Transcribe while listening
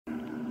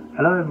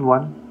Hello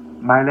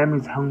everyone, my name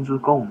is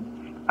Hengzhi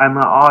Gong. I'm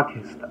an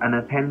artist and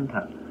a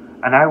painter,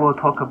 and I will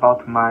talk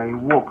about my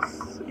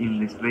works in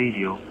this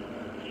video.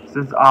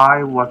 Since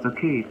I was a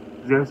kid,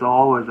 there's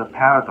always a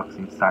paradox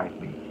inside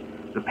me.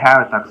 The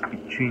paradox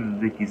between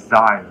the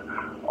desire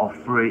of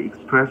free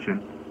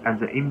expression and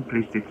the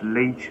implicit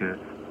nature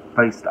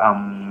based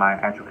on my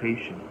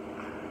education.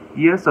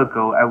 Years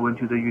ago, I went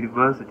to the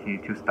university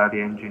to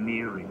study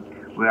engineering,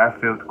 where I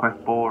felt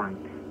quite boring.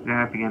 Then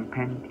I began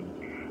painting,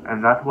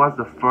 and that was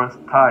the first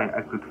time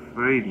I could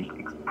freely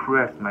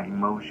express my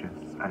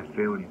emotions and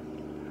feelings.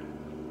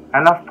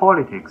 I love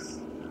politics.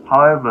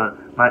 However,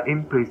 my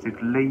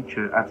implicit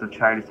nature as a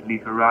Chinese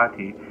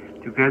literati,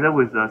 together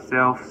with a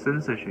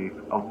self-censorship,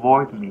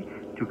 avoid me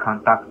to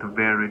conduct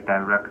very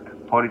direct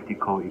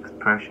political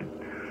expression.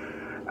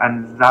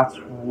 And that's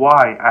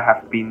why I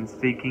have been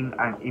seeking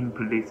an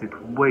implicit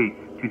way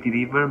to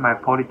deliver my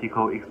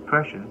political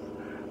expressions,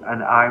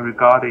 and I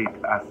regard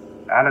it as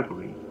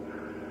allegory.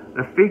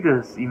 The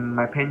figures in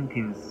my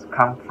paintings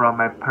come from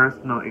my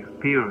personal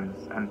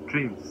experience and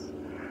dreams.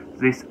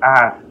 These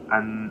add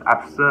an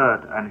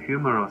absurd and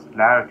humorous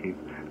narrative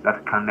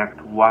that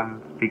connect one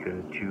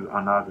figure to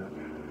another.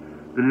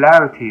 The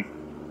narrative,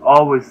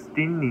 always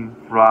stemming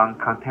from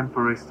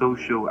contemporary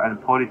social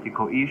and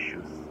political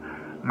issues,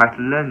 might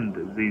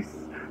lend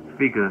these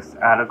figures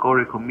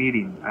allegorical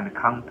meaning and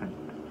content.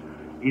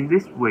 In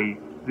this way,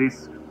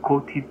 these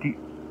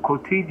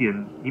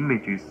quotidian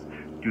images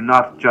do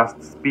not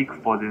just speak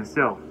for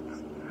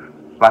themselves,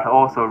 but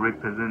also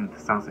represent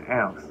something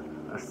else,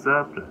 a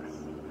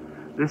surplus.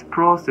 This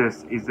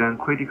process is a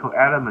critical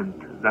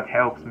element that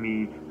helps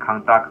me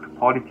conduct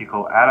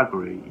political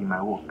allegory in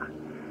my work.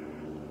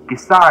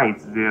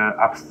 Besides their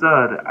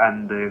absurd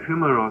and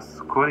humorous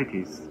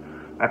qualities,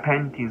 my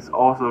paintings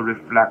also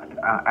reflect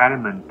an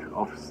element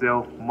of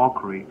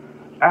self-mockery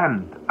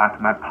aimed at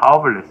my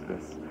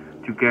powerlessness,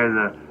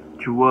 together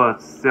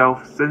towards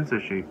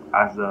self-censorship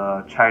as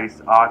a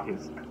Chinese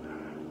artist.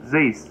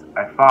 This,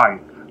 I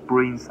find,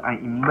 brings an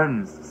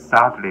immense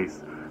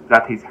sadness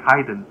that is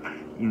hidden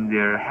in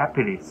their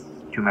happiness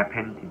to my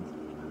paintings.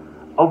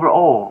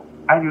 Overall,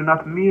 I do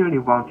not merely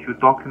want to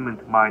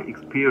document my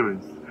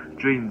experience,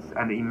 dreams,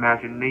 and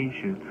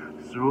imagination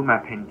through my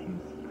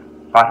paintings,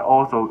 but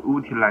also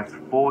utilize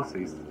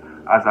forces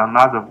as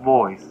another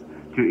voice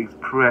to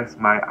express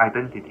my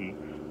identity,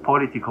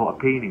 political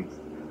opinions,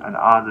 and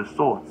other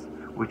thoughts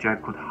which I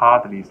could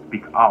hardly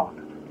speak out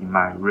in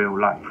my real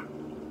life.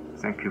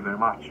 Thank you very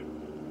much.